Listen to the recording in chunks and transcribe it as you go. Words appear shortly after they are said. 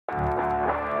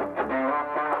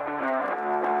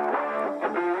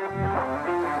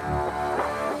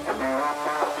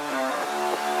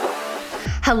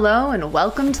Hello and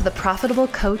welcome to the Profitable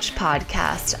Coach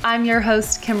Podcast. I'm your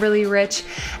host, Kimberly Rich,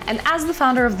 and as the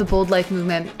founder of the Bold Life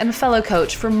Movement and a fellow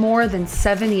coach for more than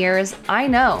 7 years, I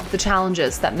know the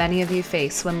challenges that many of you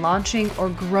face when launching or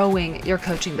growing your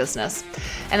coaching business.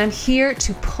 And I'm here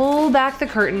to pull back the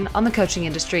curtain on the coaching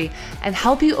industry and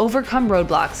help you overcome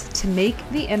roadblocks to make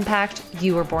the impact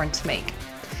you were born to make.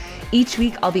 Each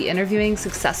week, I'll be interviewing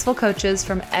successful coaches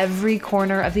from every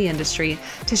corner of the industry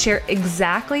to share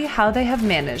exactly how they have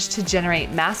managed to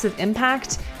generate massive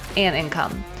impact and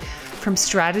income. From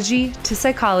strategy to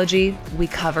psychology, we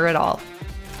cover it all.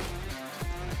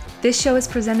 This show is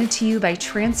presented to you by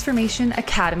Transformation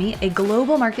Academy, a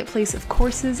global marketplace of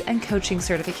courses and coaching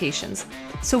certifications.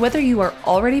 So whether you are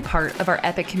already part of our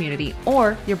epic community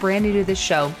or you're brand new to this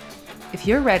show, if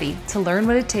you're ready to learn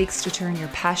what it takes to turn your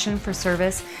passion for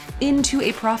service into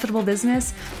a profitable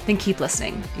business, then keep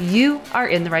listening. You are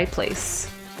in the right place.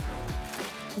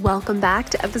 Welcome back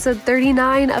to episode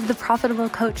 39 of the Profitable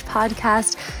Coach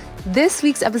Podcast. This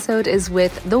week's episode is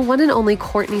with the one and only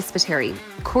Courtney Spiteri.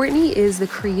 Courtney is the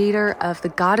creator of the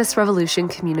Goddess Revolution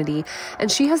community,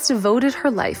 and she has devoted her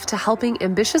life to helping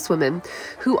ambitious women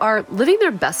who are living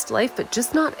their best life, but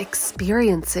just not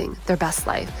experiencing their best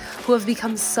life, who have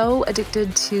become so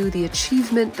addicted to the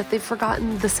achievement that they've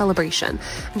forgotten the celebration.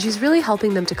 And she's really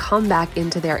helping them to come back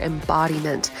into their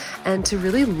embodiment and to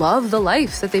really love the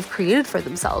life that they've created for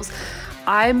themselves.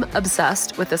 I'm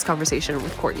obsessed with this conversation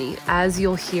with Courtney. As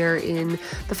you'll hear in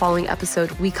the following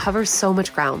episode, we cover so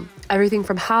much ground. Everything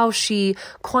from how she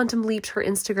quantum leaped her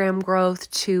Instagram growth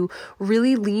to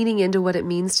really leaning into what it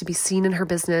means to be seen in her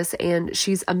business. And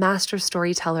she's a master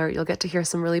storyteller. You'll get to hear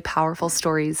some really powerful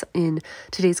stories in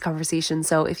today's conversation.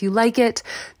 So if you like it,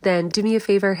 then do me a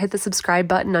favor, hit the subscribe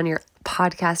button on your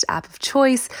podcast app of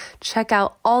choice. Check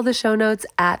out all the show notes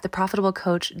at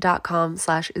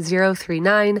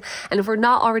theprofitablecoach.com/039. And if we're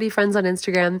not already friends on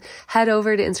Instagram, head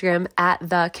over to Instagram at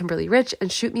 @KimberlyRich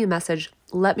and shoot me a message.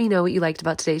 Let me know what you liked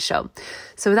about today's show.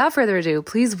 So without further ado,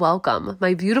 please welcome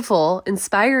my beautiful,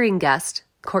 inspiring guest,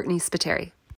 Courtney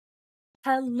Spiteri.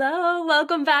 Hello,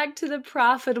 welcome back to the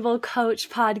Profitable Coach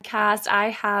Podcast. I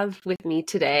have with me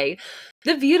today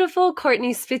the beautiful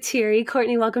Courtney Spiteri.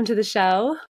 Courtney, welcome to the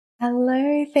show.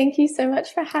 Hello, thank you so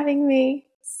much for having me.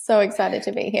 So excited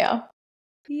to be here.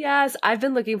 Yes, I've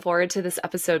been looking forward to this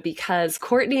episode because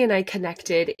Courtney and I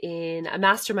connected in a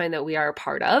mastermind that we are a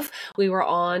part of. We were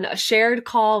on a shared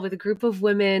call with a group of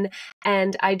women,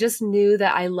 and I just knew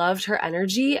that I loved her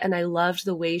energy and I loved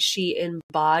the way she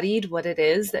embodied what it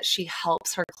is that she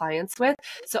helps her clients with.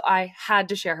 So I had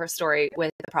to share her story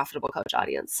with the Profitable Coach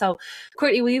audience. So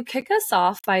Courtney, will you kick us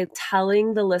off by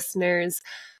telling the listeners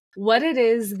what it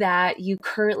is that you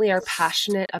currently are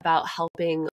passionate about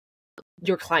helping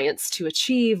your clients to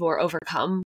achieve or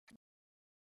overcome?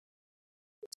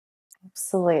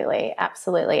 Absolutely,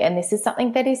 absolutely. And this is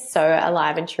something that is so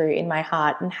alive and true in my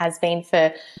heart and has been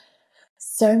for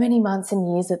so many months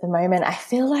and years at the moment. I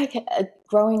feel like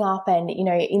growing up and,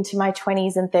 into my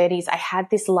 20s and 30s, I had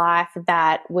this life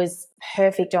that was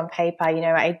perfect on paper.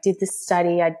 I did the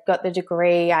study, I got the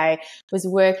degree, I was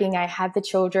working, I had the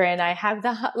children, I have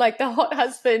the hot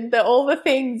husband, all the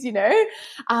things,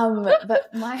 but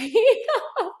my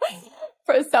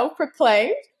for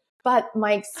self-proclaimed, but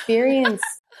my experience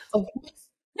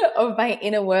of my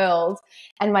inner world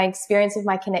and my experience of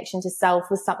my connection to self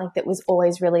was something that was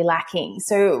always really lacking.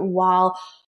 So while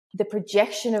the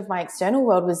projection of my external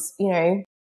world was,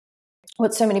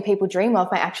 what so many people dream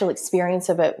of, my actual experience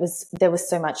of it there was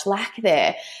so much lack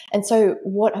there. And so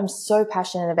what I'm so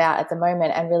passionate about at the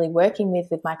moment and really working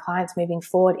with my clients moving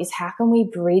forward is how can we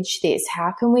bridge this?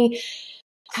 How can we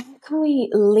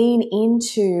lean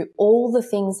into all the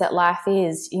things that life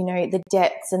is, the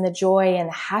depths and the joy and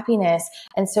the happiness.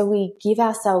 And so we give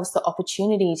ourselves the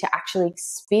opportunity to actually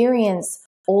experience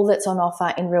all that's on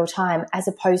offer in real time, as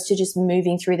opposed to just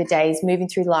moving through the days, moving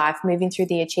through life, moving through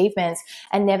the achievements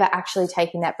and never actually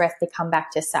taking that breath to come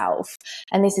back to self.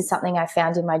 And this is something I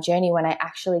found in my journey when I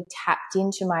actually tapped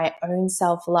into my own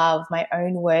self-love, my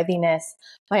own worthiness,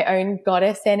 my own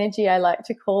goddess energy, I like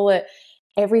to call it.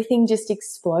 Everything just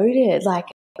exploded.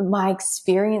 Like my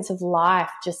experience of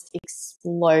life just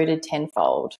exploded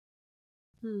tenfold.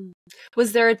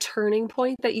 Was there a turning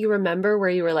point that you remember where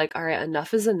you were like, all right,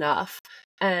 enough is enough?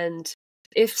 And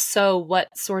if so, what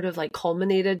sort of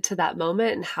culminated to that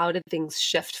moment and how did things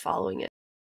shift following it?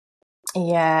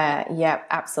 Yeah,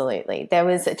 absolutely. There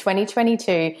was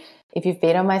 2022. If you've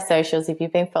been on my socials, if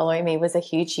you've been following me, was a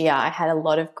huge year. I had a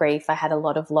lot of grief. I had a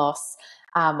lot of loss.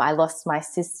 I lost my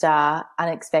sister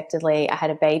unexpectedly. I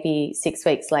had a baby 6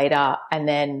 weeks later, and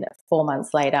then 4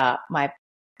 months later, my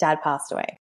dad passed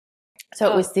away.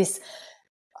 So it was this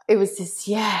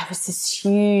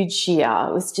huge year.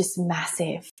 It was just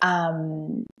massive.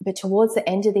 But towards the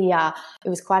end of the year, it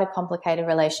was quite a complicated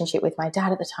relationship with my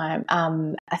dad at the time.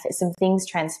 Some things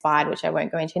transpired, which I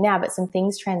won't go into now, but some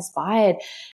things transpired.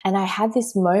 And I had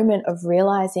this moment of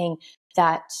realizing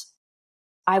that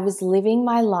I was living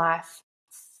my life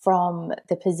from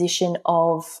the position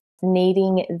of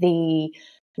needing the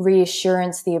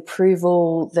reassurance, the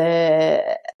approval,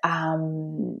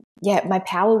 my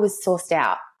power was sourced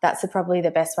out. That's probably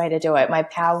the best way to do it. My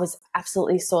power was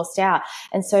absolutely sourced out.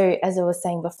 And so, as I was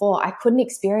saying before, I couldn't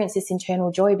experience this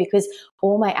internal joy because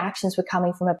all my actions were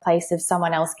coming from a place of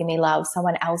someone else give me love,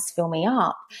 someone else fill me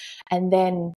up. And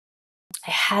then I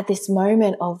had this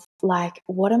moment of like,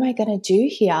 what am I going to do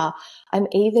here? I'm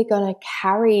either going to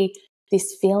carry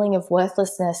this feeling of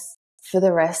worthlessness for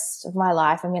the rest of my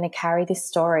life. I'm going to carry this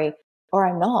story, or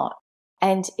I'm not.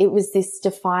 And it was this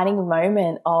defining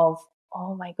moment of,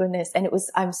 oh my goodness. And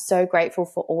I'm so grateful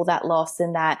for all that loss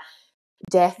and that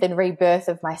death and rebirth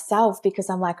of myself, because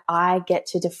I'm like, I get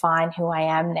to define who I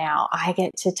am now. I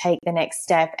get to take the next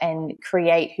step and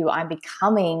create who I'm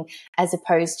becoming, as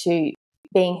opposed to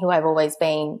being who I've always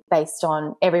been based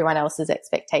on everyone else's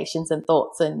expectations and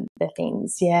thoughts and the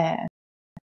things. Yeah.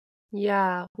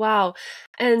 Yeah. Wow.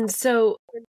 And so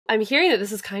I'm hearing that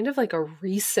this is kind of like a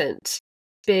recent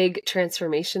big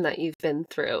transformation that you've been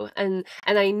through. And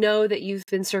I know that you've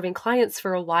been serving clients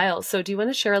for a while. So do you want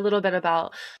to share a little bit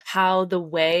about how the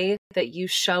way that you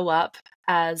show up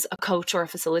as a coach or a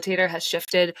facilitator has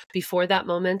shifted before that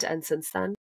moment and since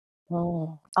then?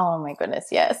 Oh my goodness.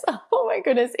 Yes. Oh my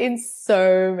goodness. In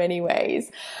so many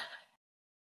ways.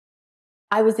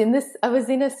 I was in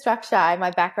a structure.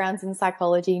 My background's in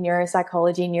psychology,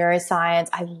 neuropsychology, neuroscience.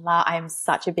 I'm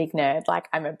such a big nerd. Like,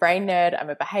 I'm a brain nerd. I'm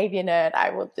a behavior nerd.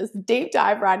 I will just deep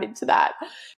dive right into that.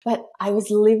 But I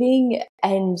was living,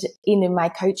 and in my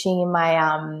coaching,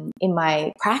 in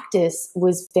my practice,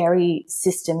 was very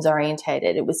systems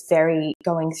orientated. It was very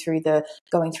going through the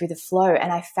flow.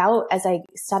 And I felt, as I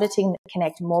started to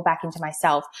connect more back into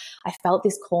myself, I felt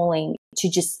this calling to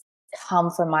just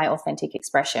come from my authentic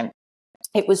expression.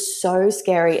 It was so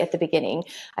scary at the beginning.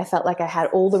 I felt like I had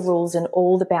all the rules and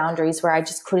all the boundaries where I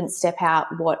just couldn't step out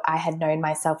what I had known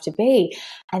myself to be.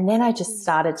 And then I just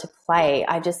started to play.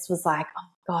 I just was like, oh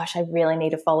gosh, I really need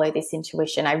to follow this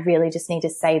intuition. I really just need to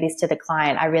say this to the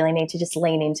client. I really need to just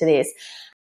lean into this.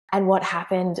 And what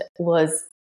happened was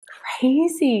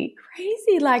crazy.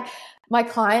 Like, my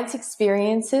clients'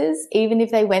 experiences, even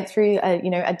if they went through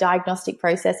a diagnostic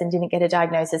process and didn't get a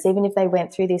diagnosis, even if they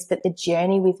went through this, but the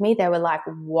journey with me, they were like,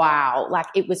 wow, like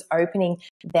it was opening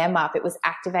them up. It was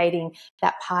activating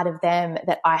that part of them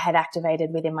that I had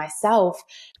activated within myself.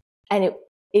 And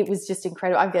it was just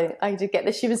incredible. I get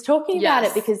the shivers talking about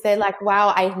it, because they're like,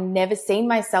 wow, I've never seen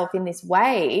myself in this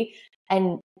way.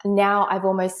 And now I've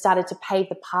almost started to pave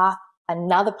the path,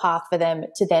 another path for them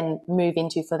to then move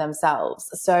into for themselves.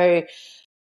 So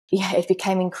yeah, it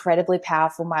became incredibly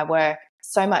powerful, my work,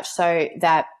 so much so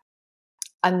that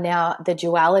I'm now, the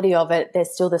duality of it,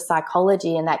 there's still the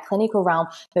psychology and that clinical realm,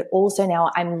 but also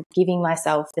now I'm giving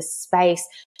myself the space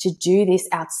to do this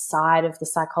outside of the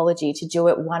psychology, to do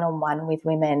it one-on-one with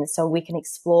women, so we can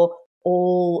explore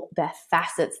all the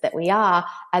facets that we are,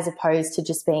 as opposed to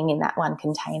just being in that one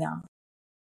container.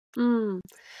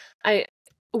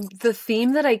 The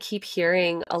theme that I keep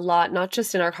hearing a lot, not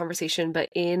just in our conversation, but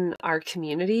in our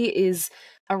community, is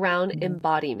around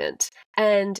embodiment.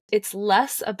 And it's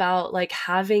less about like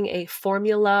having a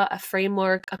formula, a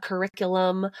framework, a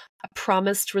curriculum, a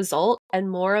promised result,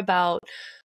 and more about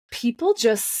people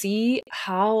just see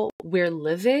how we're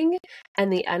living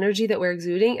and the energy that we're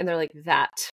exuding. And they're like,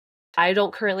 that, I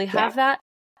don't currently have that.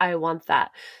 I want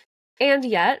that. And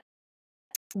yet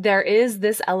there is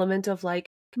this element of like,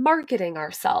 marketing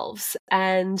ourselves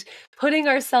and putting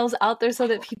ourselves out there so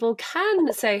that people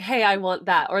can say, hey, I want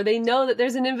that, or they know that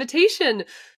there's an invitation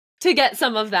to get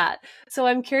some of that. So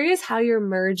I'm curious how you're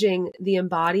merging the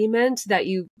embodiment that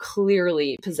you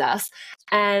clearly possess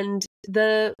and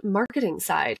the marketing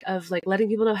side of like letting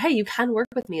people know, hey, you can work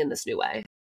with me in this new way.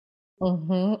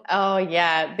 Oh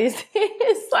yeah, this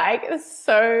is like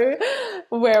so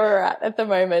where we're at the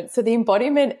moment. So the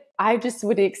embodiment, I just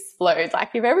would explode. Like,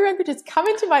 if everyone could just come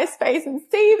into my space and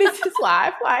see this is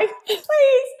life, like, please.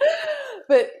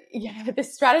 But yeah, the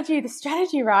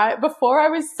strategy, right? Before I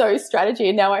was so strategy,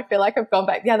 and now I feel like I've gone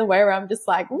back the other way where I'm just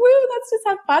like, woo, let's just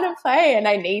have fun and play. And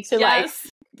I need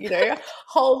to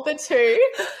hold the two.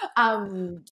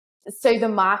 So the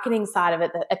marketing side of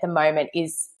it at the moment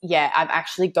is, I'm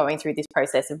actually going through this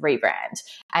process of rebrand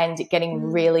and getting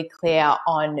really clear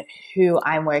on who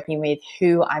I'm working with,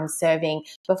 who I'm serving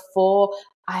before.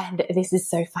 And this is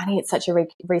so funny. It's such a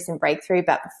recent breakthrough,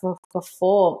 but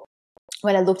before,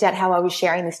 when I looked at how I was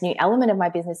sharing this new element of my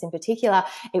business in particular,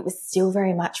 it was still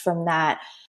very much from that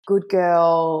good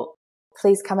girl,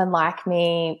 please come and like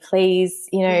me, please,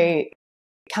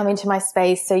 come into my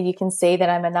space so you can see that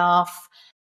I'm enough.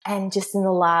 And just in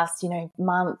the last,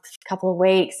 month, couple of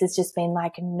weeks, it's just been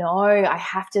like, no, I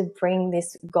have to bring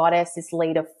this goddess, this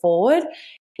leader forward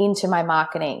into my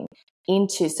marketing,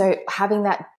 so having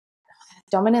that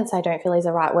dominance, I don't feel is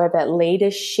the right word, but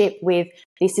leadership with,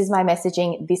 this is my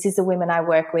messaging, this is the women I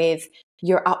work with,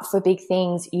 you're up for big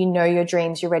things, your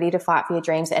dreams, you're ready to fight for your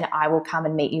dreams, and I will come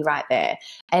and meet you right there.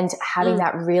 And having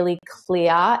that really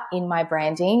clear in my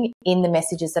branding, in the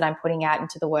messages that I'm putting out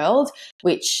into the world,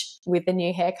 which with the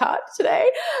new haircut today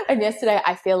and yesterday,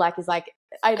 I feel like is like,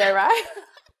 I know, right?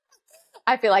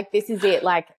 I feel like this is it.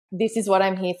 Like, this is what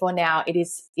I'm here for now. It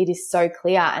is so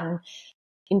clear. And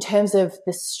in terms of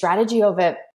the strategy of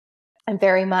it, I'm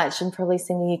very much, and probably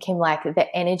similar to you, Kim, like the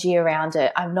energy around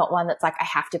it. I'm not one that's like, I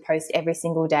have to post every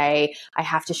single day. I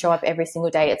have to show up every single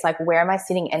day. It's like, where am I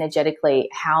sitting energetically?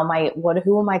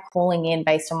 Who am I calling in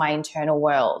based on my internal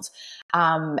world?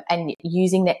 And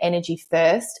using the energy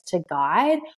first to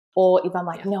guide. Or if I'm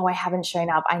like, no, I haven't shown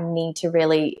up, I need to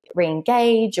really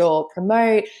re-engage or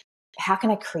promote. How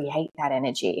can I create that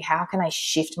energy? How can I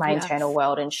shift my internal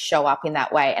world and show up in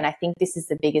that way? And I think this is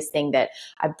the biggest thing that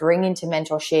I bring into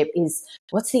mentorship is,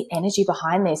 what's the energy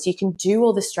behind this? You can do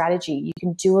all the strategy. You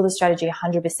can do all the strategy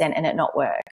 100% and it not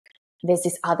work. There's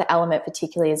this other element,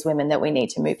 particularly as women, that we need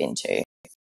to move into.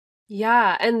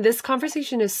 Yeah. And this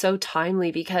conversation is so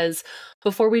timely because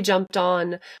before we jumped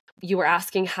on, you were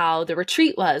asking how the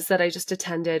retreat was that I just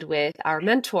attended with our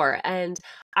mentor. And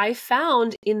I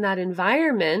found in that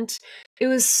environment, it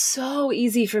was so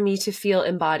easy for me to feel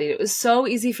embodied. It was so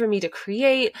easy for me to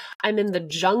create. I'm in the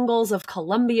jungles of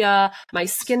Colombia. My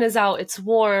skin is out. It's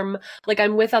warm. Like,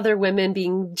 I'm with other women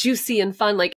being juicy and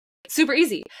fun, like super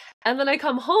easy. And then I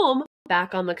come home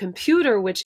back on the computer,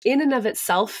 which in and of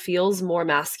itself feels more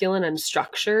masculine and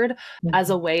structured as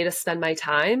a way to spend my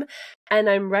time. And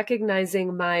I'm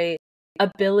recognizing my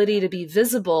ability to be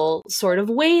visible sort of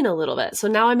wane a little bit. So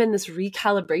now I'm in this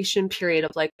recalibration period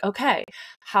of like, okay,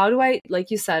 how do I,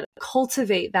 like you said,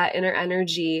 cultivate that inner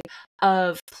energy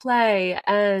of play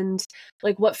and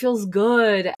like what feels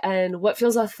good and what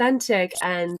feels authentic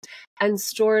and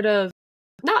sort of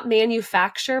not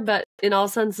manufacture, but in all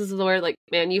senses of the word, like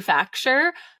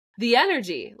manufacture the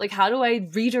energy. Like, how do I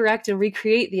redirect and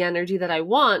recreate the energy that I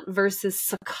want versus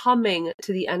succumbing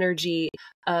to the energy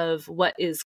of what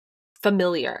is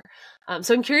familiar?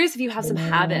 So I'm curious if you have some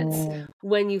habits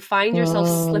when you find yourself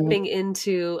slipping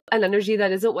into an energy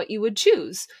that isn't what you would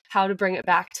choose, how to bring it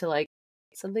back to like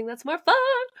something that's more fun.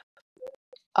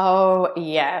 Oh,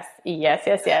 yes.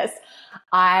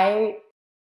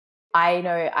 I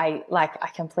know I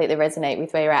completely resonate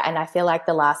with where you're at. And I feel like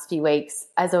the last few weeks,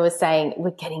 as I was saying,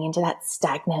 we're getting into that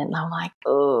stagnant. And I'm like,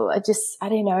 oh, I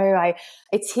don't know.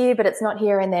 It's here, but it's not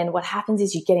here. And then what happens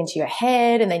is you get into your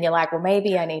head and then you're like, well,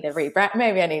 maybe I need to rebrand.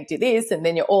 Maybe I need to do this. And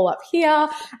then you're all up here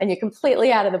and you're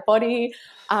completely out of the body.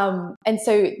 And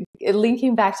so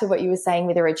linking back to what you were saying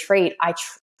with a retreat, I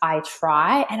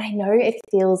try, and I know it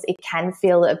can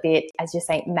feel a bit, as you're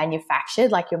saying, manufactured,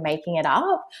 like you're making it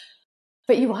up.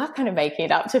 But you are kind of making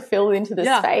it up to fill into the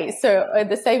space. So at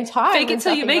the same time, fake it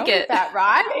till you make it. That,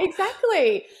 right?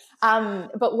 Exactly.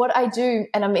 But what I do,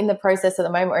 and I'm in the process at the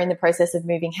moment, we're in the process of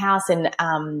moving house and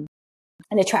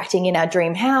attracting in our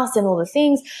dream house and all the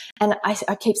things. And I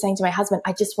keep saying to my husband,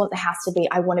 I just want the house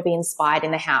I want to be inspired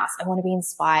in the house. I want to be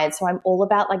inspired. So I'm all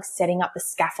about like setting up the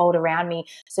scaffold around me.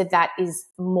 So that is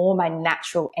more my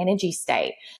natural energy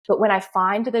state. But when I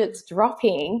find that it's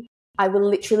dropping, I will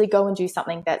literally go and do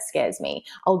something that scares me.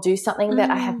 I'll do something that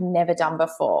I have never done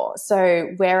before. So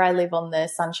where I live on the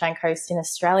Sunshine Coast in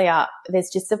Australia, there's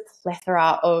just a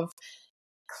plethora of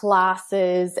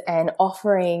classes and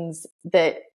offerings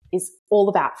that is all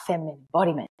about feminine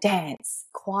embodiment, dance,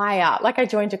 choir. Like I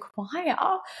joined a choir.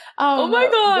 Oh my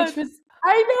God. Which was,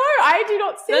 I know, I do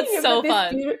not sing. That's so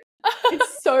fun.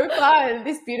 It's so fun.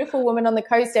 This beautiful woman on the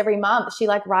coast every month, she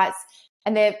like writes,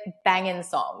 and they're banging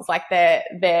songs, like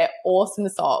they're awesome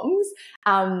songs.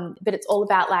 But it's all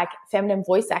about like feminine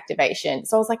voice activation.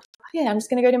 So I was like, oh, yeah, I'm just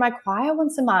going to go to my choir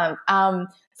once a month.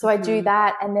 So I do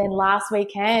that. And then last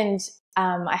weekend,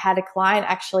 I had a client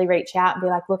actually reach out and be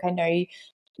like, look, I know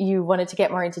you wanted to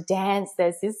get more into dance.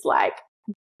 There's this like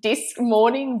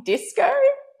morning disco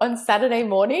on Saturday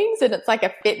mornings, and it's like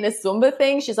a fitness Zumba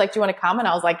thing. She's like, do you want to come? And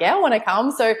I was like, yeah, I want to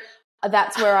come. So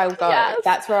that's where I'll go. Yes.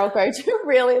 That's where I'll go to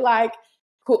really like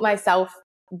put myself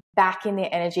back in the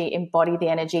energy, embody the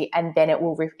energy, and then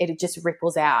it just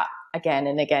ripples out again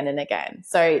and again and again.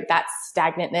 So that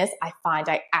stagnantness, I find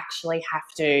I actually have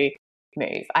to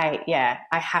move. I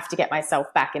have to get myself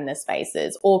back in the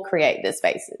spaces or create the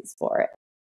spaces for it.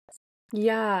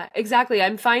 Yeah, exactly.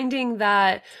 I'm finding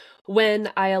that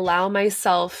when I allow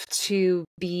myself to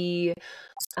be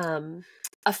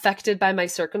affected by my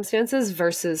circumstances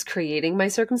versus creating my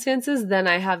circumstances, then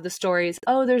I have the stories,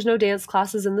 oh, there's no dance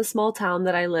classes in the small town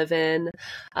that I live in.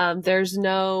 There's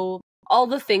no, all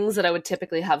the things that I would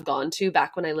typically have gone to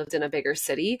back when I lived in a bigger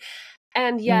city.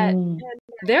 And yet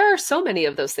there are so many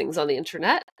of those things on the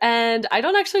internet, and I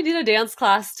don't actually need a dance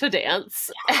class to dance.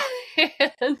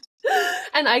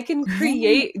 and I can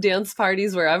create dance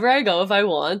parties wherever I go if I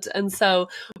want. And so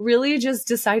really just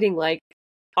deciding, like,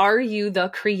 are you the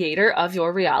creator of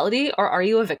your reality, or are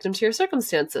you a victim to your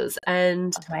circumstances?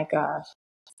 And oh my gosh,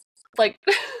 like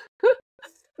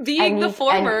being the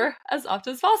former as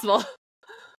often as possible.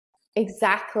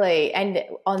 Exactly. And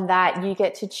on that, you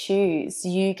get to choose.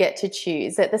 You get to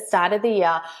choose. At the start of the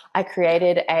year, I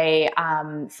created a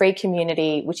free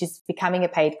community, which is becoming a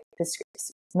paid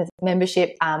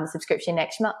membership subscription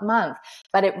next month.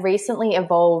 But it recently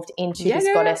evolved into this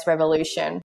Goddess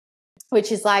Revolution, which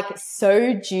is like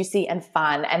so juicy and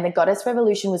fun. And the Goddess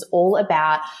Revolution was all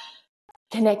about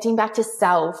connecting back to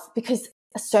self, because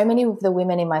so many of the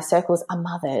women in my circles are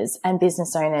mothers and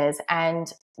business owners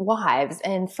and wives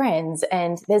and friends.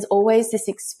 And there's always this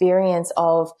experience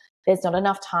of there's not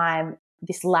enough time,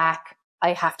 this lack,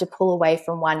 I have to pull away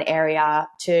from one area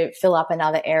to fill up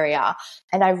another area.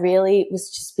 And I really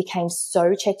became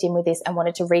so checked in with this and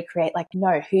wanted to recreate, like,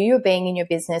 no, who you're being in your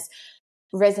business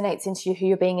resonates into who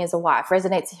you're being as a wife,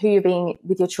 resonates who you're being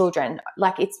with your children.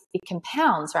 Like it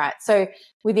compounds, right? So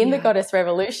within the Goddess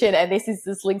Revolution, and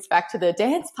this links back to the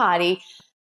dance party,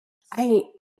 I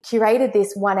curated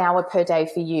this 1 hour per day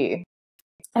for you.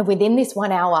 And within this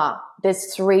 1 hour,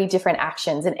 there's 3 different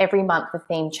actions, and every month the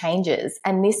theme changes.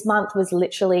 And this month was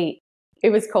literally, it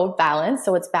was called balance.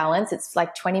 So it's balance. It's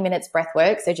like 20 minutes breath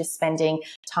work. So just spending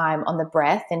time on the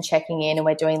breath and checking in, and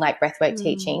we're doing like breath work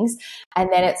teachings.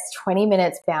 And then it's 20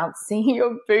 minutes bouncing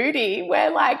your booty,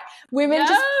 where like women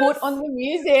just put on the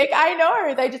music. I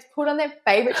know, they just put on their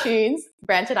favorite tunes.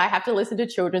 Granted, I have to listen to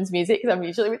children's music because I'm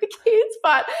usually with the kids,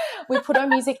 but we put on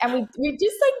music and we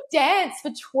just like dance for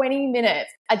 20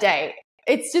 minutes a day.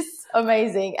 It's just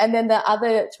amazing. And then the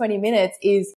other 20 minutes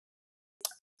is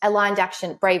aligned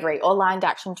action, bravery, or aligned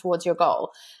action towards your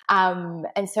goal.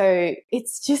 And so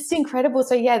it's just incredible.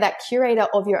 So yeah, that curator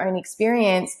of your own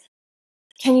experience,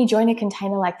 can you join a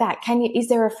container like that? Is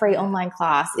there a free online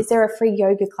class? Is there a free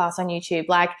yoga class on YouTube?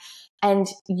 Like, and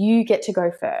you get to go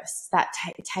first, that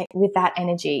take with that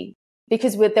energy,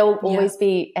 because there'll always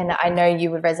be, and I know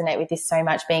you would resonate with this so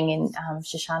much being in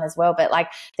Shoshana as well, but like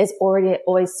there's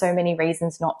always so many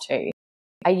reasons not to.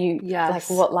 Are you like,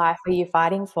 what life are you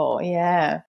fighting for?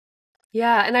 Yeah.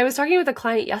 Yeah. And I was talking with a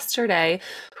client yesterday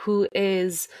who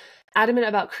is adamant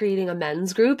about creating a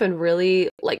men's group and really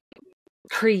like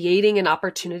creating an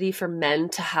opportunity for men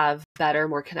to have better,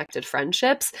 more connected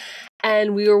friendships.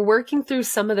 And we were working through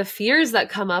some of the fears that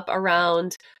come up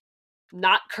around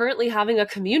not currently having a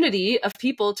community of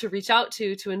people to reach out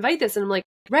to invite this. And I'm like,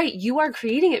 right, you are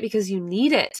creating it because you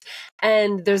need it.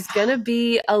 And there's going to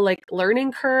be a like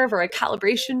learning curve or a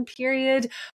calibration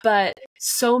period, but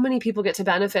so many people get to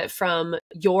benefit from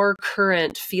your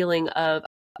current feeling of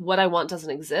what I want doesn't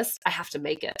exist. I have to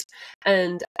make it.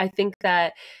 And I think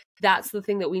that that's the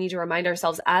thing that we need to remind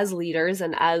ourselves as leaders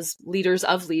and as leaders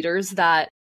of leaders, that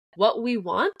what we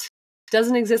want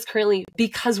doesn't exist currently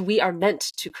because we are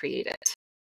meant to create it.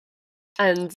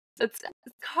 And it's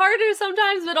harder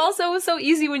sometimes, but also so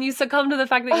easy when you succumb to the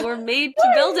fact that you were made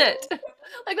to build it.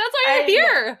 Like, that's why you're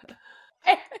here.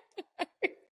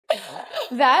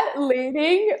 That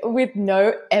leading with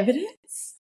no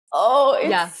evidence. Oh,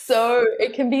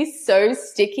 it can be so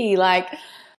sticky. Like,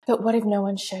 but what if no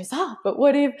one shows up? But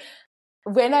what if,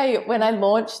 when I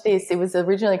launched this, it was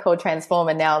originally called Transform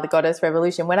and now the Goddess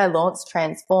Revolution. When I launched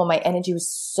Transform, my energy was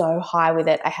so high with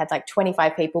it. I had like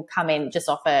 25 people come in just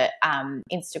off a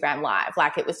Instagram live.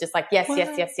 Like it was just like, yes.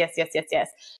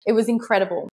 It was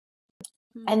incredible.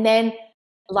 And then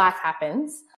life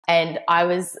happens, and I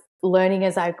was learning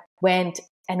as I went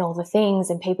and all the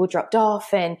things, and people dropped off,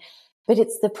 but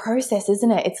it's the process,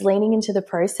 isn't it? It's leaning into the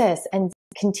process and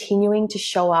continuing to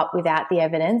show up without the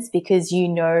evidence, because you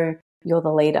know you're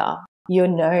the leader.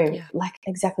 Yeah. like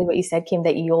exactly what you said, Kim,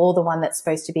 that you're the one that's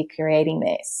supposed to be creating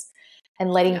this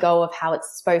and letting go of how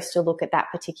it's supposed to look at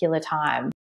that particular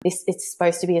time. It's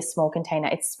supposed to be a small container.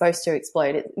 It's supposed to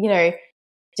explode.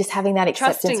 Just having that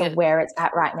acceptance of where it's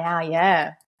at right now.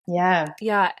 Yeah. Yeah.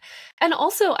 Yeah. And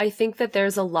also, I think that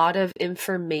there's a lot of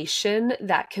information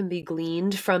that can be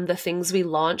gleaned from the things we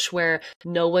launch where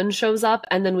no one shows up,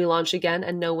 and then we launch again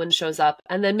and no one shows up.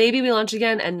 And then maybe we launch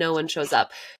again and no one shows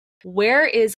up. Where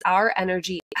is our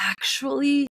energy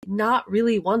actually not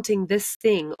really wanting this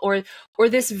thing or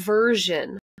this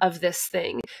version of this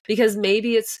thing? Because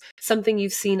maybe it's something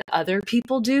you've seen other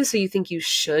people do, so you think you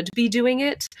should be doing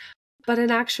it. But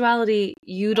in actuality,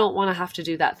 you don't want to have to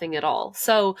do that thing at all.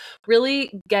 So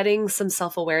really getting some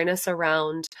self-awareness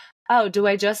around, oh, do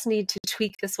I just need to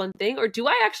tweak this one thing? Or do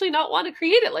I actually not want to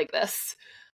create it like this?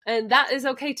 And that is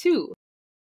okay too.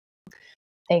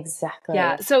 Exactly.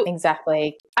 Yeah. So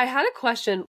exactly. I had a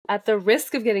question at the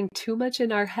risk of getting too much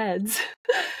in our heads.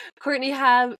 Courtney,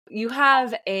 you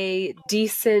have a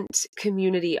decent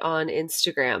community on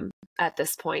Instagram at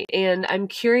this point. And I'm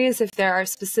curious if there are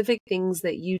specific things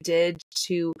that you did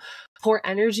to pour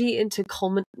energy into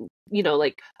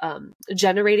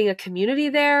generating a community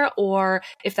there, or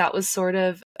if that was sort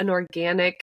of an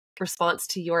organic response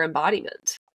to your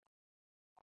embodiment.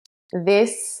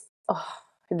 This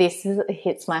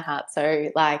hits my heart. So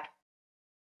like,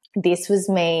 this was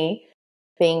me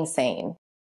being seen.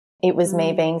 It was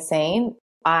me being seen.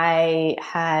 I'm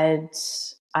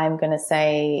going to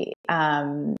say,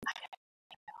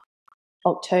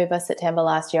 October, September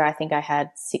last year, I think I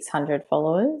had 600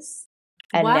 followers.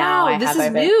 And now I have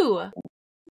over, new.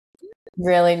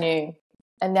 Really new.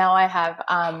 And now I have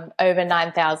over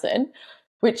 9,000,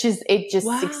 which is, it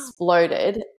just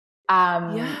exploded.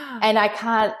 And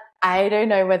I don't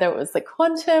know whether it was the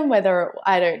quantum, I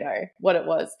don't know what it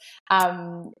was.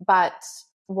 But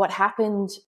what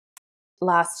happened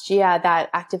last year, that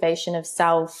activation of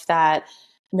self, that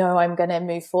no, I'm going to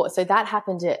move forward. So that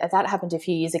happened a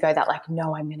few years ago, that like,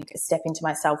 no, I'm going to step into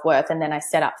my self-worth. And then I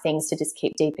set up things to just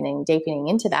keep deepening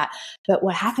into that. But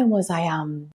what happened was I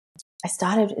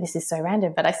started, this is so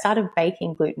random, but I started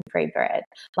baking gluten-free bread.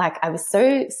 Like, I was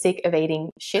so sick of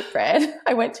eating shit bread.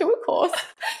 I went to a course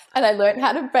and I learned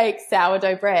how to bake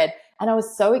sourdough bread. And I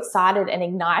was so excited and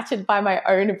ignited by my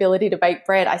own ability to bake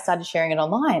bread. I started sharing it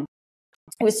online.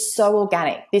 It was so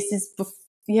organic.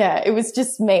 It was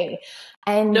just me.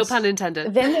 And no pun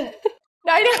intended. Then,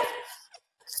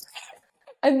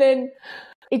 and then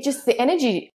it just, the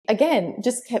energy again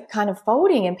just kept kind of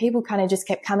folding, and people kind of just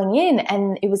kept coming in,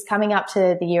 and it was coming up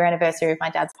to the year anniversary of my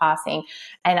dad's passing.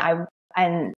 And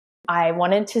I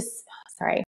wanted to,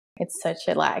 sorry, it's such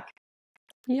a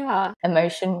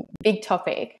emotion, big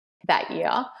topic that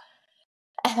year.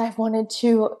 And I wanted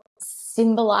to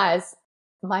symbolize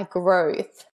my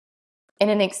growth in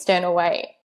an external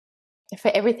way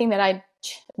for everything that I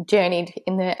journeyed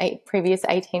in the previous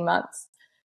 18 months.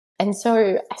 And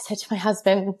so I said to my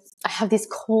husband, I have this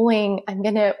calling. I'm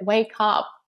going to wake up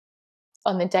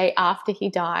on the day after he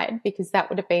died, because that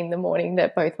would have been the morning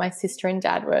that both my sister and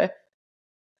dad were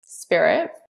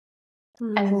spirit.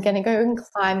 And I'm going to go and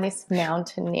climb this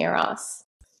mountain near us.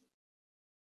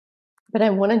 But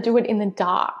I want to do it in the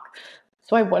dark.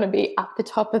 So I want to be up the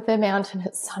top of the mountain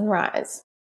at sunrise.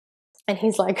 And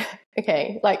he's like,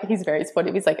 okay, like, he's very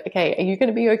supportive. He's like, okay, are you going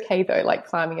to be okay though, like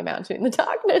climbing a mountain in the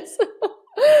darkness?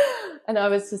 And I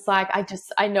was just like,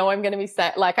 I know I'm going to be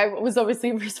sad. Like, I was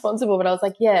obviously responsible, but I was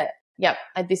like,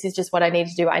 this is just what I need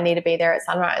to do. I need to be there at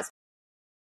sunrise.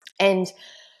 And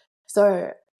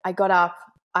so I got up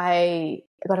at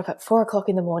 4:00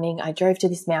 in the morning. I drove to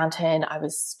this mountain. I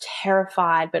was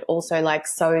terrified, but also like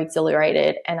so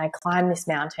exhilarated. And I climbed this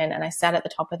mountain and I sat at the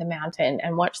top of the mountain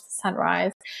and watched the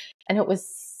sunrise. And it was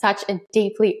such a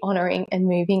deeply honoring and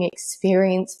moving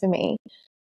experience for me.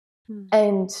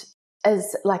 And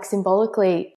as like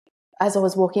symbolically, as I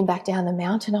was walking back down the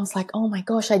mountain, I was like, oh my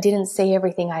gosh, I didn't see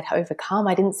everything I'd overcome.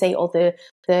 I didn't see all the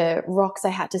rocks I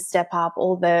had to step up,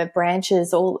 all the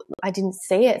branches, I didn't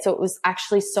see it. So it was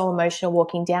actually so emotional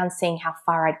walking down, seeing how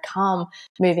far I'd come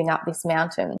moving up this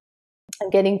mountain.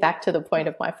 And getting back to the point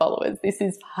of my followers, this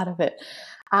is part of it.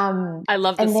 I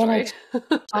love this story.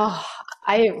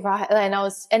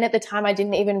 And at the time I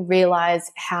didn't even realize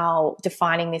how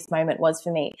defining this moment was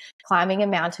for me. Climbing a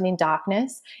mountain in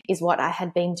darkness is what I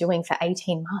had been doing for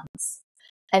 18 months.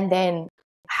 And then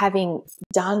having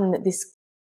done this,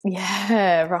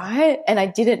 right? And I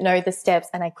didn't know the steps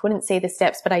and I couldn't see the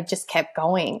steps, but I just kept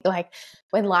going. Like,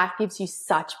 when life gives you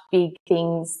such big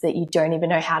things that you don't even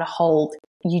know how to hold,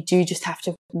 you do just have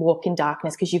to walk in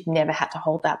darkness because you've never had to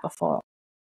hold that before.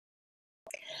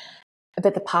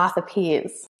 but the path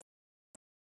appears.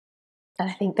 And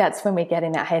I think that's when we get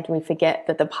in our head, we forget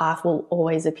that the path will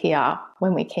always appear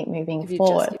when we keep moving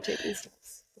forward. Just keep taking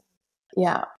steps.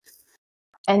 Yeah.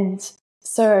 And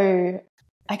so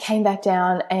I came back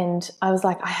down and I was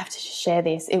like, I have to share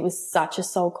this. It was such a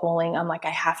soul calling. I'm like, I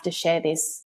have to share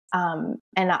this. And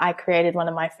I created one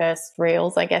of my first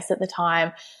reels, I guess, at the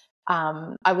time.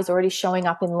 I was already showing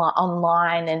up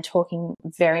online and talking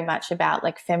very much about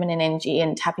like feminine energy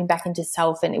and tapping back into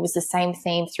self. And it was the same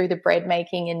theme through the bread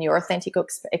making and your authentic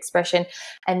expression.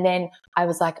 And then I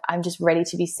was like, I'm just ready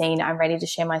to be seen. I'm ready to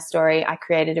share my story. I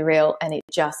created a reel and it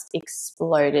just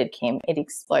exploded, Kim. It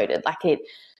exploded. Like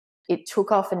it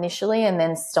took off initially and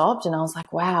then stopped. And I was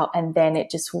like, wow. And then it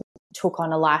just took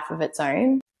on a life of its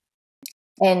own.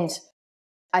 And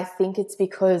I think it's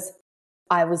because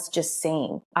I was just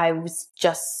seen. I was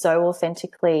just so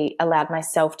authentically allowed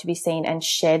myself to be seen and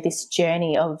shared this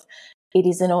journey of it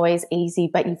isn't always easy,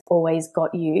 but you've always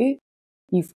got you.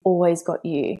 You've always got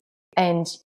you. And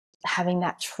having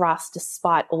that trust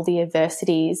despite all the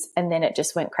adversities, and then it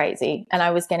just went crazy. And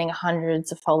I was getting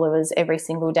hundreds of followers every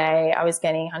single day. I was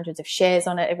getting hundreds of shares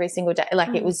on it every single day.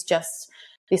 Like it was just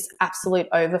this absolute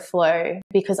overflow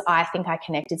because I think I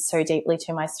connected so deeply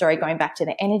to my story, going back to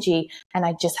the energy, and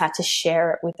I just had to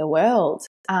share it with the world.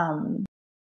 And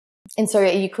so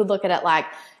you could look at it like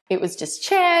it was just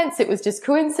chance, it was just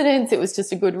coincidence, it was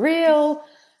just a good reel.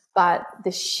 But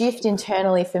the shift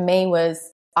internally for me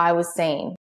was I was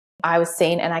seen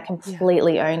and I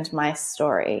completely owned my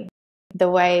story. The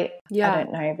way, I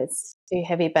don't know if it's too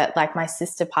heavy, but like my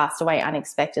sister passed away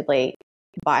unexpectedly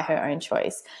by her own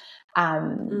choice.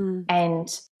 And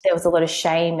there was a lot of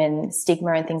shame and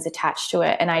stigma and things attached to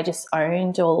it. And I just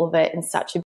owned all of it in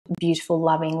such a beautiful,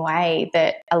 loving way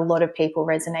that a lot of people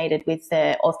resonated with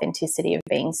the authenticity of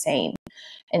being seen.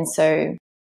 And so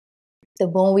the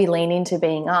more we lean into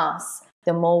being us,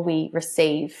 the more we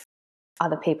receive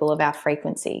other people of our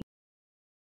frequency.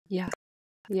 Yeah.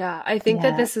 Yeah. I think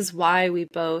that this is why we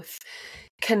both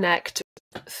connect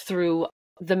through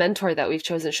the mentor that we've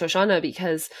chosen, Shoshana,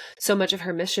 because so much of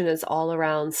her mission is all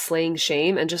around slaying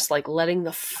shame and just like letting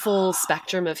the full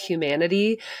spectrum of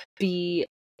humanity be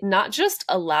not just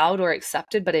allowed or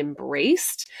accepted, but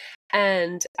embraced.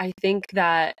 And I think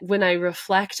that when I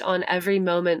reflect on every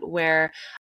moment where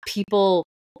people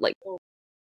like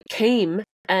came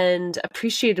and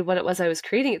appreciated what it was I was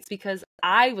creating, it's because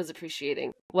I was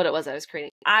appreciating what it was I was creating.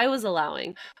 I was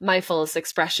allowing my fullest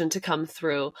expression to come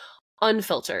through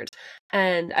unfiltered.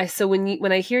 And so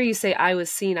when I hear you say I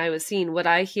was seen, what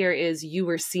I hear is you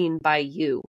were seen by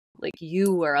you. Like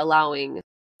you were allowing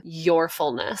your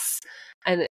fullness.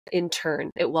 And in turn,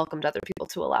 it welcomed other people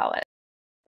to allow it.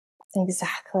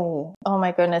 Exactly. Oh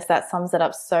my goodness, that sums it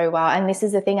up so well. And this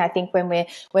is the thing, I think when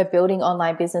we're building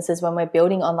online businesses, when we're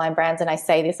building online brands, and I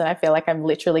say this and I feel like I'm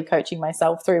literally coaching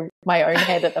myself through my own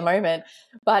head at the moment,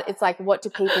 but it's like, what do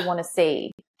people want to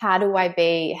see? How do I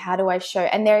be? How do I show?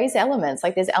 And there is elements,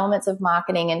 like there's elements of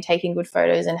marketing and taking good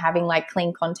photos and having like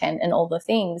clean content and all the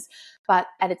things. But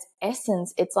at its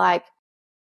essence, it's like,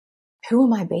 who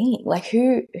am I being? Like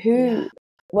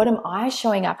what am I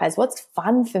showing up as? What's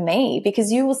fun for me?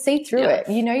 Because you will see through it.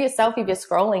 You know yourself, if you're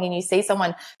scrolling and you see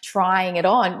someone trying it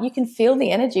on, you can feel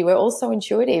the energy. We're all so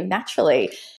intuitive naturally.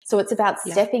 So it's about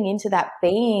stepping into that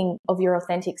being of your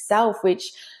authentic self,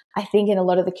 which I think in a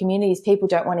lot of the communities, people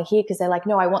don't want to hear because they're like,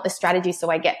 no, I want the strategy so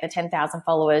I get the 10,000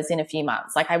 followers in a few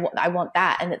months. Like I want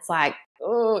that. And it's like,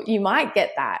 oh, you might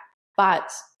get that. But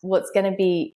what's going to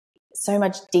be so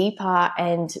much deeper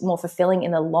and more fulfilling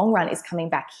in the long run is coming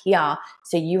back here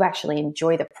so you actually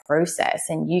enjoy the process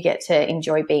and you get to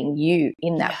enjoy being you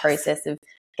in that process of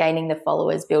gaining the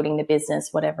followers, building the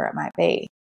business, whatever it might be.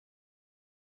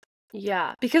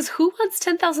 Yeah, because who wants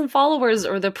 10,000 followers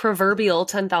or the proverbial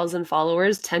 10,000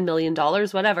 followers, $10 million,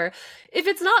 whatever, if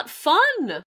it's not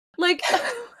fun? Like,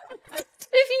 if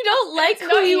you don't like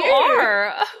who you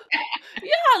are.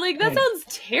 Yeah, like that sounds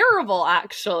terrible,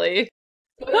 actually.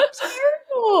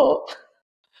 Terrible.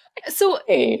 So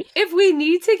if we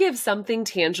need to give something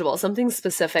tangible, something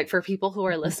specific for people who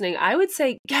are listening, I would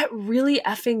say get really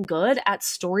effing good at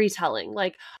storytelling.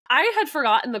 Like I had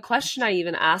forgotten the question I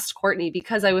even asked Courtney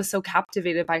because I was so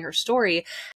captivated by her story,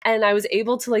 and I was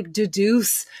able to like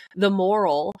deduce the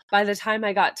moral by the time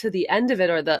I got to the end of it,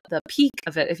 or the peak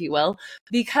of it, if you will,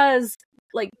 because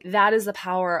like that is the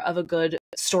power of a good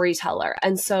storyteller.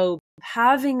 And so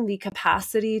having the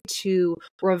capacity to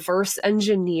reverse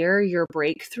engineer your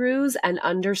breakthroughs and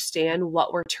understand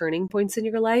what were turning points in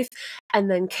your life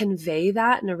and then convey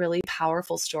that in a really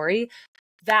powerful story,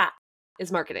 that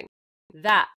is marketing.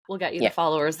 That will get you the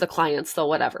followers, the clients, the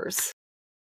whatevers.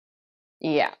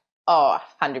 Yeah. Oh,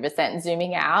 100%.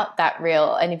 Zooming out, that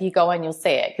reel, and if you go on, you'll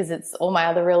see it, because it's all my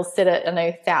other reels sit at, I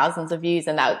know, thousands of views,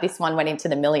 and this one went into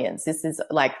the millions. This is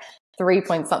like 3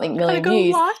 point something million Gotta go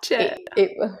views. watch it.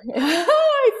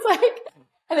 It's like,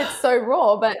 and it's so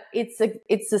raw, but it's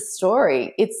a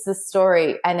story. It's the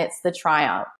story, and it's the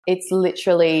triumph. It's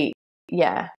literally,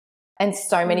 yeah. And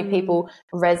so many people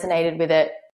resonated with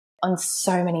it on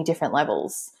so many different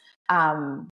levels.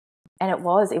 And it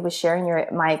was sharing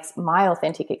my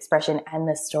authentic expression and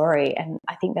the story. And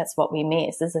I think that's what we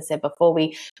miss. As I said before,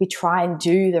 we try and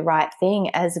do the right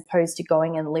thing as opposed to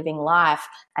going and living life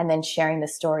and then sharing the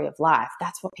story of life.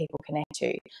 That's what people connect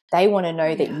to. They want to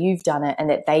know that you've done it and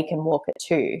that they can walk it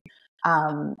too.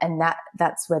 And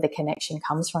that's where the connection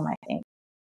comes from, I think.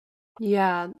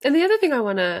 Yeah. And the other thing I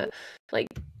want to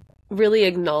really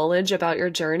acknowledge about your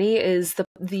journey is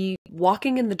the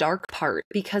walking in the dark part,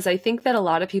 because I think that a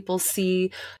lot of people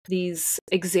see these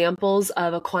examples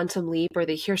of a quantum leap, or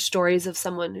they hear stories of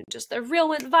someone who just their reel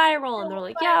went viral and they're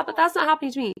like, yeah, but that's not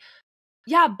happening to me.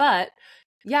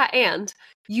 And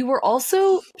you were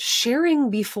also sharing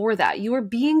before that. You were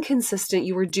being consistent.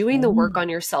 You were doing the work on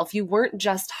yourself. You weren't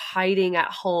just hiding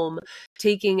at home,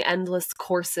 taking endless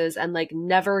courses and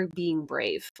never being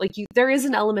brave. There is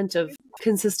an element of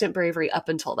consistent bravery up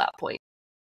until that point.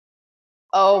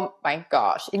 Oh my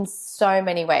gosh, in so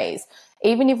many ways.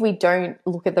 Even if we don't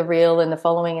look at the reel and the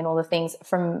following and all the things,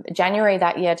 from January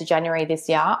that year to January this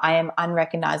year, I am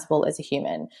unrecognizable as a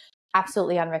human.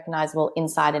 Absolutely unrecognizable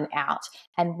inside and out.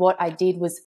 And what I did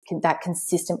was that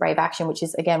consistent brave action, which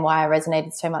is again why I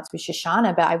resonated so much with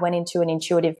Shoshana. But I went into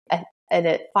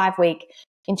a 5-week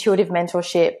intuitive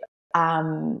mentorship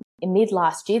in mid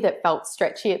last year that felt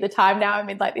stretchy at the time. Now I'm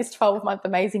in this 12-month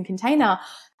amazing container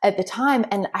at the time,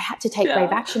 and I had to take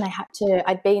brave action.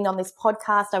 I'd been on this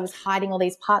podcast. I was hiding all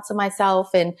these parts of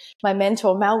myself, and my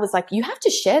mentor Mel was like, you have to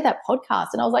share that podcast.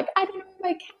 And I was like, I don't know if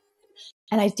I can.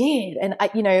 And I did. And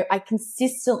I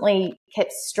consistently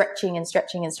kept stretching and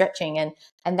stretching and stretching.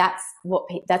 And that's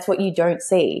what you don't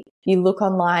see. You look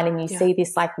online and you see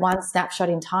this one snapshot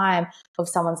in time of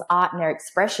someone's art and their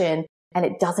expression, and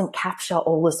it doesn't capture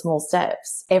all the small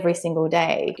steps every single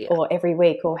day or every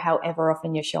week or however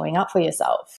often you're showing up for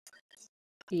yourself.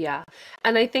 Yeah.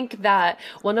 And I think that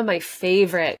one of my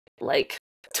favorite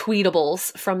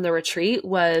tweetables from the retreat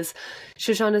was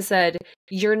Shoshana said,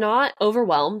 you're not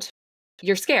overwhelmed.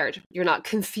 You're scared. You're not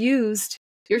confused.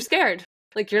 You're scared.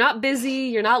 You're not busy.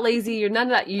 You're not lazy. You're none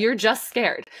of that. You're just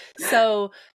scared.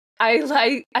 So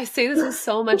I say this with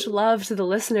so much love to the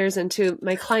listeners and to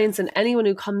my clients and anyone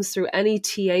who comes through any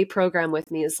TA program with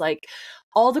me, is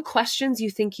all the questions you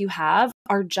think you have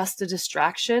are just a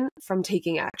distraction from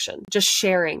taking action, just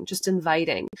sharing, just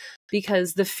inviting,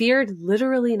 because the fear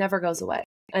literally never goes away.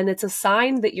 And it's a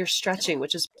sign that you're stretching,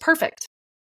 which is perfect.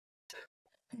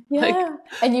 Yeah.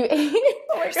 And you,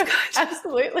 oh my gosh,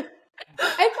 absolutely.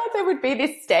 I thought there would be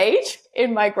this stage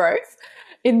in my growth,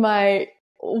 in my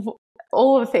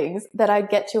all the things that I'd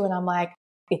get to, and I'm like,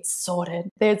 it's sorted.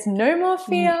 There's no more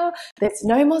fear. There's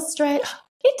no more stretch.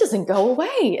 It doesn't go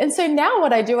away. And so now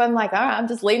what I do, I'm like, all right, I'm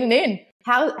just leaning in.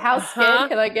 How scared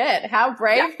can I get? How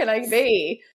brave can I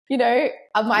be? I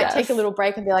might take a little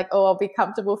break and be like, oh, I'll be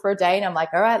comfortable for a day. And I'm like,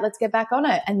 all right, let's get back on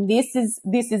it. And this is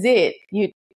it. You're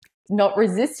not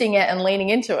resisting it and leaning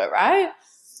into it, right?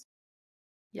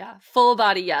 Yeah. Full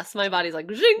body. Yes. My body's like,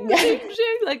 zing, zing,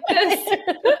 zing, like this.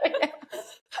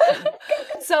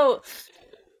 So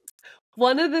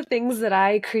one of the things that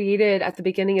I created at the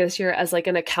beginning of this year as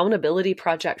an accountability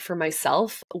project for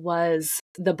myself was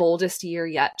the Boldest Year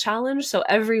Yet challenge. So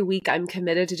every week I'm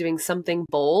committed to doing something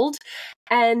bold.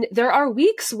 And there are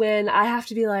weeks when I have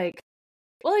to be like,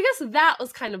 well, I guess that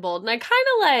was kind of bold. And I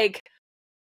kind of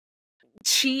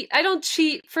cheat. I don't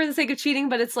cheat for the sake of cheating,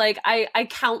 but it's I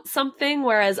count something,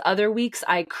 whereas other weeks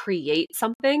I create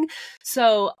something.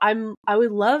 So I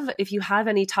would love if you have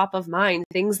any top of mind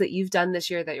things that you've done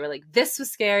this year that you're like, this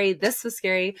was scary,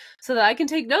 so that I can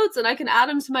take notes and I can add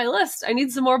them to my list. I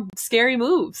need some more scary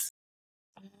moves.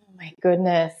 Oh my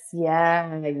goodness.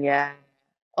 Yeah.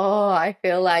 Oh, I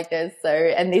feel like there's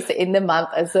and this in the month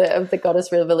of the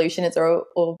Goddess Revolution, it's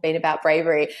all been about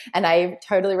bravery. And I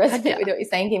totally resonate with what you're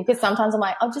saying, Kim, because sometimes I'm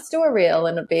like, I'll just do a reel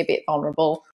and it'll be a bit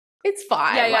vulnerable. It's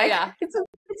fine. It's a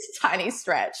tiny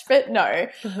stretch, but no.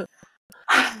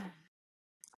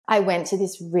 I went to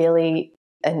this really,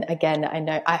 and again, I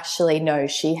know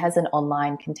she has an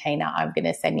online container I'm going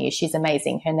to send you. She's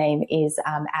amazing. Her name is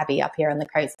Abby up here on the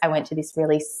coast. I went to this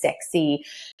really sexy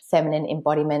feminine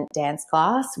embodiment dance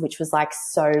class, which was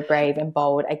so brave and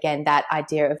bold. Again, that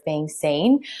idea of being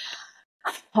seen.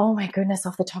 Oh my goodness,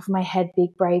 off the top of my head,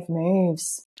 big brave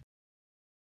moves.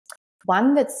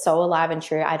 one that's so alive and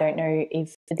true, I don't know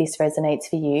if this resonates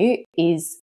for you,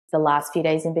 is the last few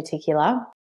days in particular,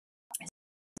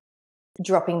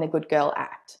 dropping the good girl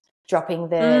act, dropping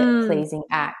the pleasing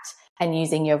act, and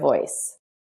using your voice.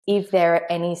 If there are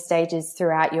any stages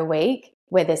throughout your week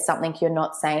where there's something you're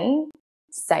not saying,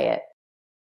 say it.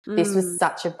 This was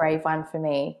such a brave one for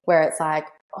me, where it's like,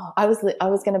 oh, I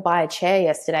was going to buy a chair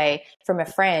yesterday from a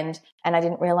friend, and I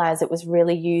didn't realize it was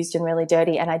really used and really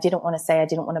dirty, and I didn't want to say I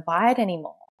didn't want to buy it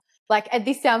anymore. Like, and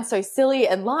this sounds so silly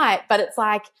and light, but it's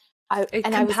like, I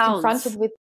was confronted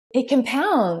with it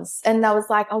compounds, and I was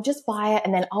like, I'll just buy it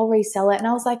and then I'll resell it, and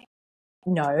I was like,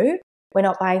 no, we're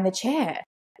not buying the chair.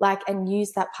 Like, and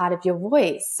use that part of your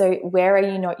voice. So where are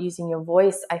you not using your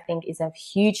voice, I think, is a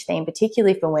huge theme,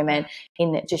 particularly for women,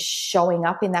 in just showing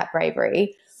up in that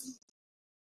bravery.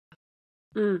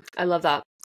 I love that.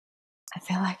 I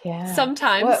feel like, yeah.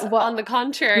 Sometimes, on the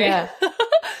contrary. Yeah.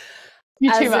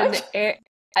 You too much.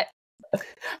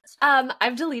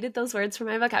 I've deleted those words from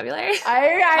my vocabulary. I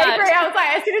agree. I was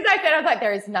like, as soon as I said it, I was like,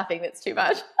 there is nothing that's too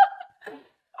much.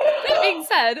 That being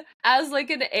said, as like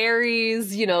an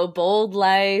Aries, bold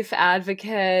life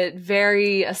advocate,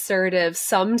 very assertive,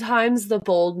 sometimes the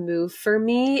bold move for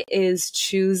me is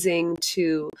choosing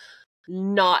to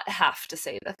not have to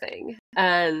say the thing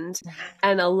and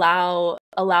allow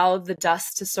the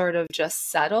dust to sort of just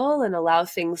settle and allow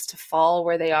things to fall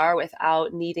where they are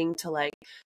without needing to like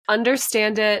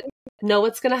understand it, know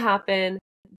what's going to happen,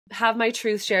 have my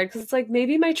truth shared, because it's like,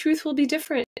 maybe my truth will be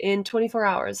different in 24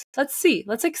 hours. Let's see.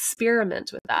 Let's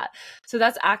experiment with that. So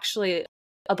that's actually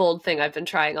a bold thing I've been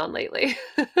trying on lately.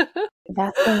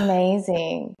 That's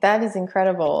amazing. That is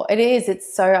incredible. It is.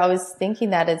 It's so, I was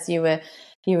thinking that as you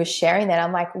were sharing that,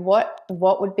 I'm like, what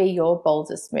would be your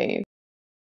boldest move?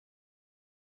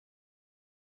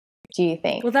 Do you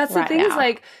think? Well, that's the thing is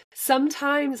like,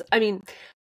 sometimes, I mean,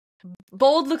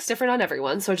 bold looks different on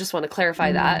everyone. So I just want to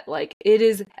clarify that. Like, it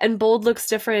is, and bold looks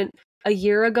different a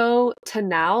year ago to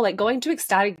now. Like, going to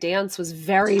ecstatic dance was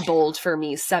very bold for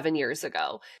me 7 years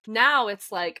ago. Now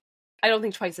it's like, I don't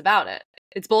think twice about it.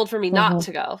 It's bold for me not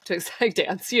to go to ecstatic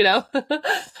dance,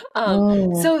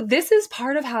 So this is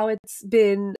part of how it's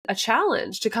been a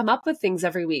challenge to come up with things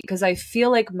every week, because I feel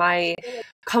like my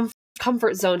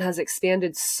comfort zone has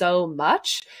expanded so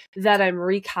much that I'm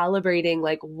recalibrating,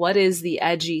 like, what is the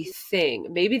edgy thing?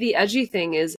 Maybe the edgy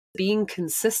thing is being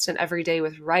consistent every day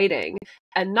with writing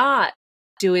and not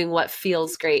doing what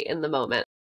feels great in the moment.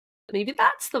 Maybe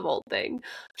that's the bold thing.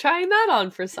 Trying that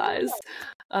on for size.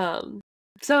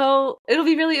 So it'll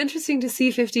be really interesting to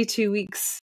see 52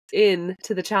 weeks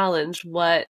into the challenge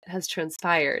what has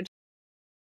transpired.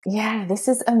 Yeah, this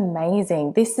is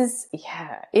amazing. This is,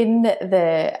 in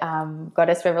the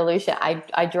Goddess Revolution,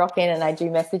 I drop in and I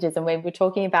do messages, and we were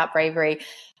talking about bravery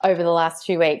over the last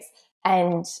 2 weeks.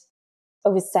 And I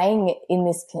was saying in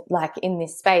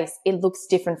this space, it looks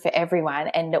different for everyone.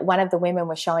 And one of the women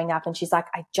was showing up and she's like,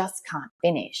 I just can't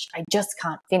finish.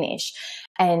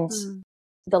 And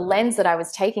the lens that I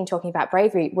was taking, talking about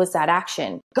bravery, was that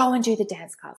action. Go and do the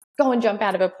dance class. Go and jump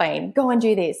out of a plane. Go and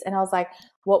do this. And I was like,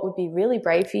 what would be really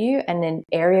brave for you, and an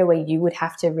area where you would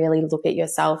have to really look at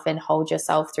yourself and hold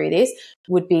yourself through this,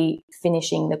 would be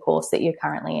finishing the course that you're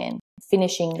currently in,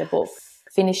 finishing the book,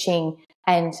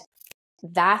 and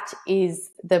that is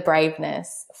the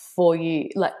braveness for you,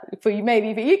 like for you,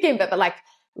 maybe for you, Kim, but like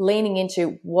leaning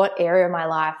into what area of my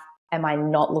life am I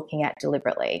not looking at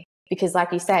deliberately? Because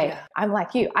like you say, I'm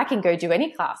like you, I can go do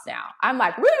any class now. I'm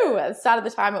like, woo! At the start of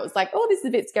the time, it was like, oh, this is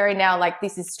a bit scary now. Like,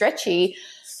 this is stretchy.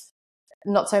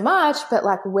 Not so much, but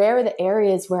like, where are the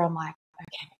areas where I'm like,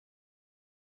 okay,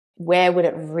 where would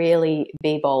it really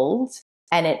be bold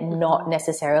and it not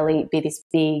necessarily be this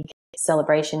big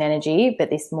celebration energy, but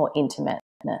this more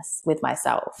intimateness with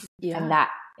myself. And that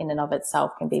in and of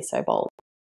itself can be so bold.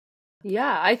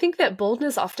 Yeah, I think that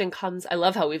boldness often comes, I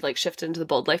love how we've like shifted into the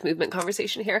bold life movement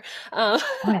conversation here. I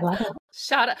love it.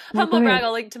 Shout out, humble brag,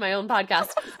 I'll link to my own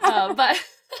podcast. But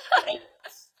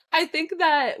I think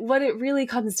that what it really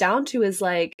comes down to is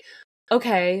like,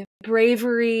 okay,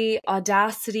 bravery,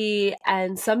 audacity,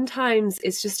 and sometimes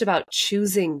it's just about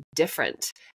choosing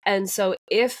different. And so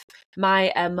if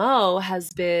my MO has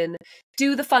been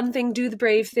do the fun thing, do the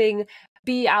brave thing,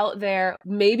 be out there,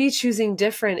 maybe choosing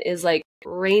different is like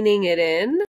reining it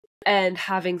in and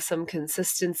having some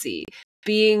consistency.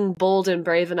 Being bold and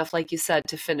brave enough, like you said,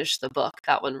 to finish the book.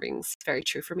 That one rings very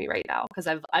true for me right now, because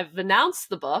I've announced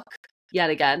the book yet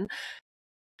again.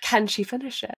 Can she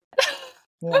finish it?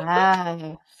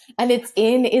 Yeah. And it's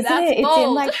in, isn't it? It's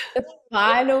in like the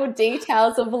final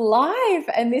details of life.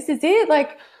 And this is it.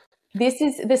 Like, this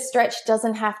is, the stretch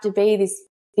doesn't have to be this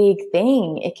big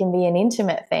thing. It can be an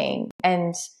intimate thing.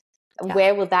 And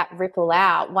where will that ripple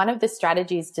out? One of the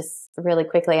strategies, just really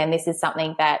quickly, and this is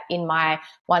something that in my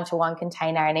one-to-one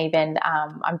container, and even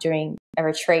I'm doing a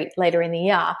retreat later in the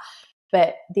year,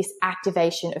 but this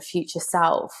activation of future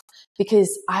self,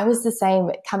 because I was the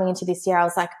same coming into this year. I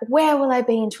was like, where will I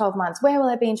be in 12 months? Where will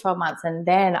I be in 12 months? And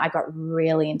then I got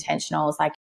really intentional. I was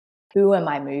like, who am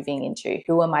I moving into?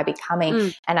 Who am I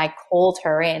becoming? And I called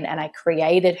her in and I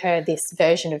created her this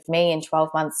version of me in 12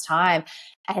 months time.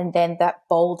 And then that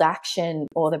bold action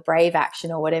or the brave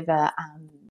action or whatever,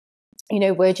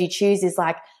 word you choose is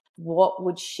like, what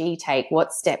would she take?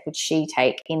 What step would she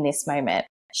take in this moment?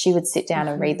 She would sit down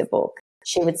and read the book.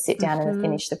 She would sit down and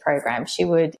finish the program. She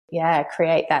would,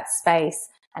 create that space,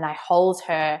 and I hold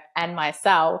her and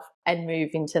myself and move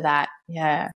into that.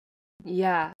 Yeah.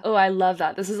 Yeah. Oh, I love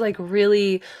that. This is like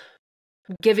really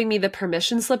giving me the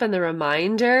permission slip and the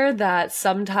reminder that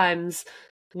sometimes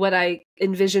what I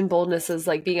envision boldness as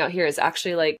like being out here is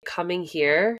actually like coming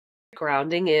here,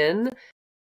 grounding in,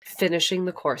 finishing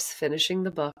the course, finishing the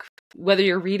book, whether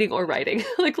you're reading or writing,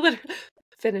 like literally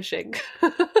finishing.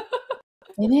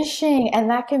 Finishing. And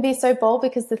that can be so bold,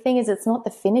 because the thing is, it's not the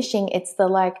finishing, it's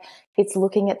it's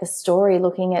looking at the story,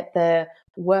 looking at the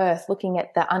worth, looking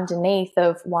at the underneath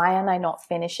of why aren't I not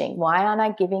finishing? Why aren't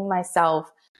I giving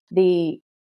myself the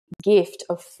gift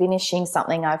of finishing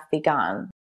something I've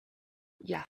begun?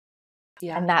 Yeah.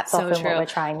 Yeah. And that's so often true. what we're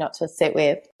trying not to sit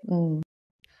with.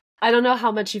 I don't know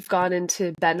how much you've gone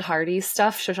into Ben Hardy's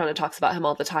stuff. Shoshana talks about him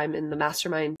all the time in the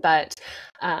mastermind, but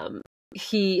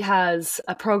he has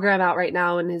a program out right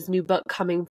now and his new book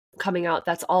coming out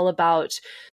that's all about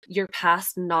your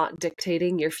past not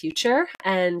dictating your future.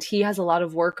 And he has a lot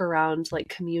of work around like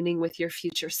communing with your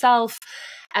future self.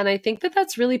 And I think that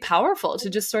that's really powerful to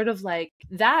just sort of like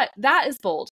that is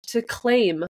bold to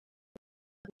claim.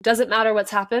 Doesn't matter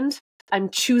what's happened. I'm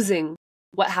choosing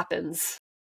what happens.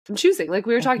 I'm choosing, like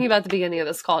we were talking about at the beginning of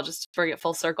this call, just to bring it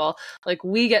full circle, like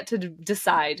we get to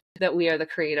decide that we are the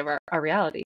creator of our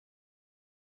reality.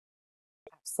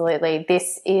 Absolutely.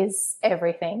 This is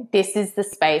everything. This is the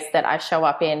space that I show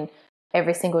up in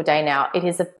every single day now. It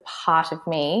is a part of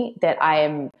me that I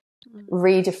am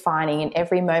redefining in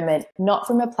every moment, not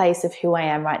from a place of who I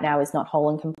am right now is not whole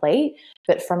and complete,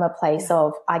 but from a place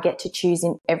of I get to choose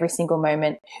in every single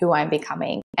moment who I'm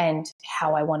becoming and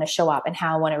how I want to show up and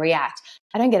how I want to react.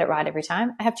 I don't get it right every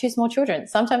time. I have two small children.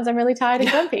 Sometimes I'm really tired and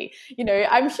grumpy.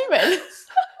 I'm human.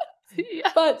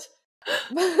 But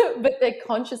the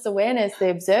conscious awareness,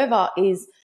 the observer, is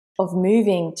of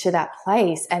moving to that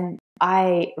place. And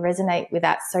I resonate with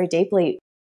that so deeply.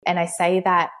 And I say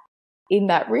that in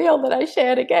that reel that I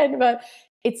shared again, but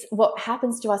it's what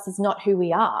happens to us is not who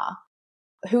we are.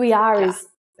 Who we are is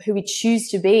who we choose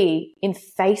to be in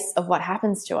face of what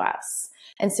happens to us.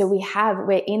 And so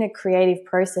we're in a creative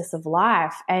process of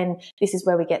life. And this is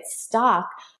where we get stuck.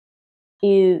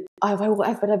 But I've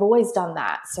always done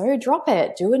that. So drop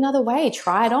it, do another way,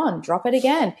 try it on, drop it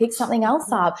again, pick something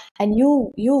else up, and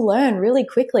you'll learn really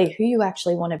quickly who you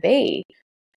actually want to be.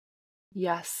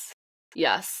 Yes.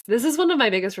 This is one of my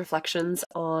biggest reflections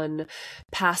on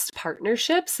past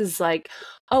partnerships is like,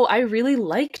 oh, I really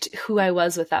liked who I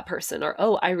was with that person, or,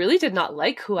 oh, I really did not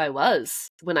like who I was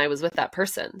when I was with that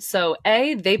person. So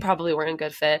they probably weren't a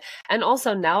good fit. And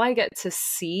also now I get to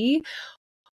see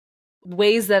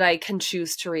ways that I can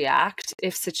choose to react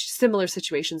if similar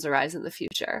situations arise in the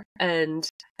future, and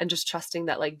just trusting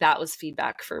that like that was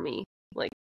feedback for me.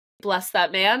 Like, bless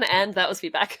that man, and that was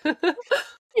feedback.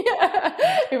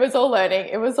 It was all learning.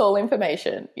 It was all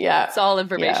information. Yeah. It's all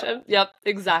information. Yep,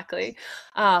 exactly.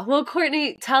 Well,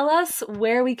 Courtney, tell us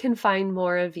where we can find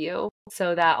more of you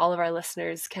so that all of our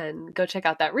listeners can go check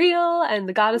out that reel and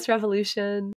the Goddess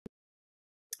Revolution.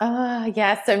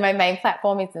 So my main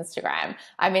platform is Instagram.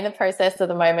 I'm in the process at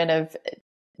the moment of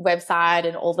website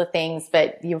and all the things,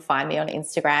 but you'll find me on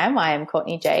Instagram. I am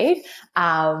Courtney Jade.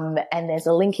 And there's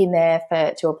a link in there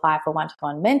to apply for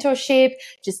one-to-one mentorship.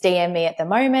 Just DM me at the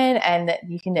moment and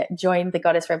you can join the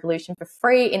Goddess Revolution for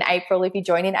free in April. If you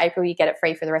join in April, you get it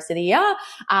free for the rest of the year.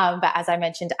 But as I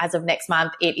mentioned, as of next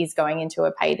month, it is going into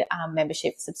a paid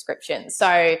membership subscription.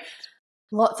 So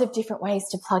lots of different ways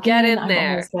to plug Get in. in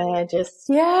there. It's so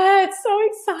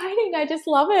exciting. I just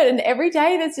love it. And every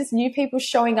day there's just new people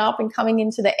showing up and coming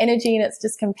into the energy, and it's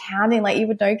just compounding. Like you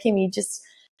would know, Kim, you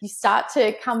start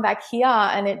to come back here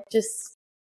and it just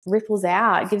ripples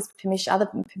out. It gives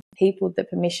other people the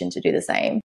permission to do the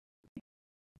same.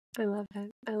 I love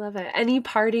it. Any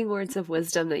parting words of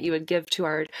wisdom that you would give to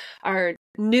our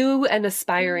new and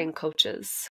aspiring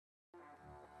coaches?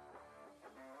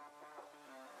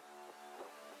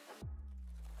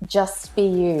 just be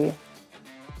you.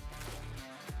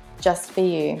 Just be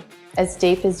you. As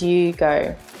deep as you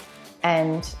go,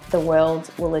 and the world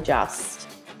will adjust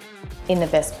in the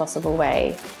best possible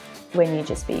way when you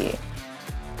just be you.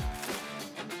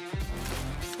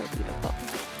 So beautiful.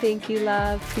 Thank you,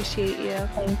 love. Appreciate you.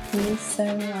 Thank you so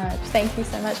much. Thank you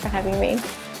so much for having me.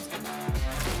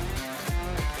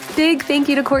 Big thank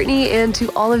you to Courtney and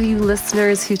to all of you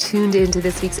listeners who tuned into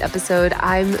this week's episode.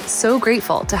 I'm so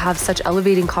grateful to have such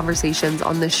elevating conversations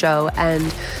on this show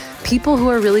and people who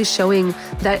are really showing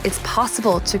that it's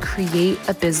possible to create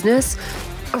a business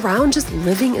around just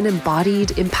living an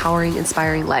embodied, empowering,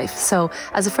 inspiring life. So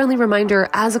as a friendly reminder,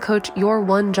 as a coach, your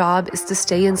one job is to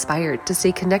stay inspired, to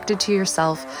stay connected to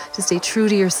yourself, to stay true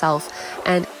to yourself.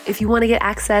 And if you want to get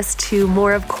access to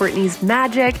more of Courtney's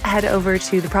magic, head over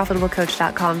to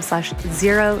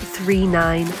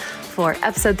theprofitablecoach.com/039 for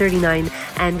episode 39.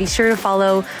 And be sure to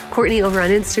follow Courtney over on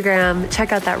Instagram.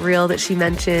 Check out that reel that she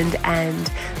mentioned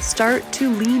and start to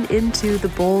lean into the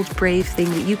bold, brave thing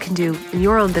that you can do in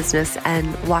your own business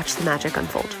and watch the magic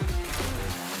unfold.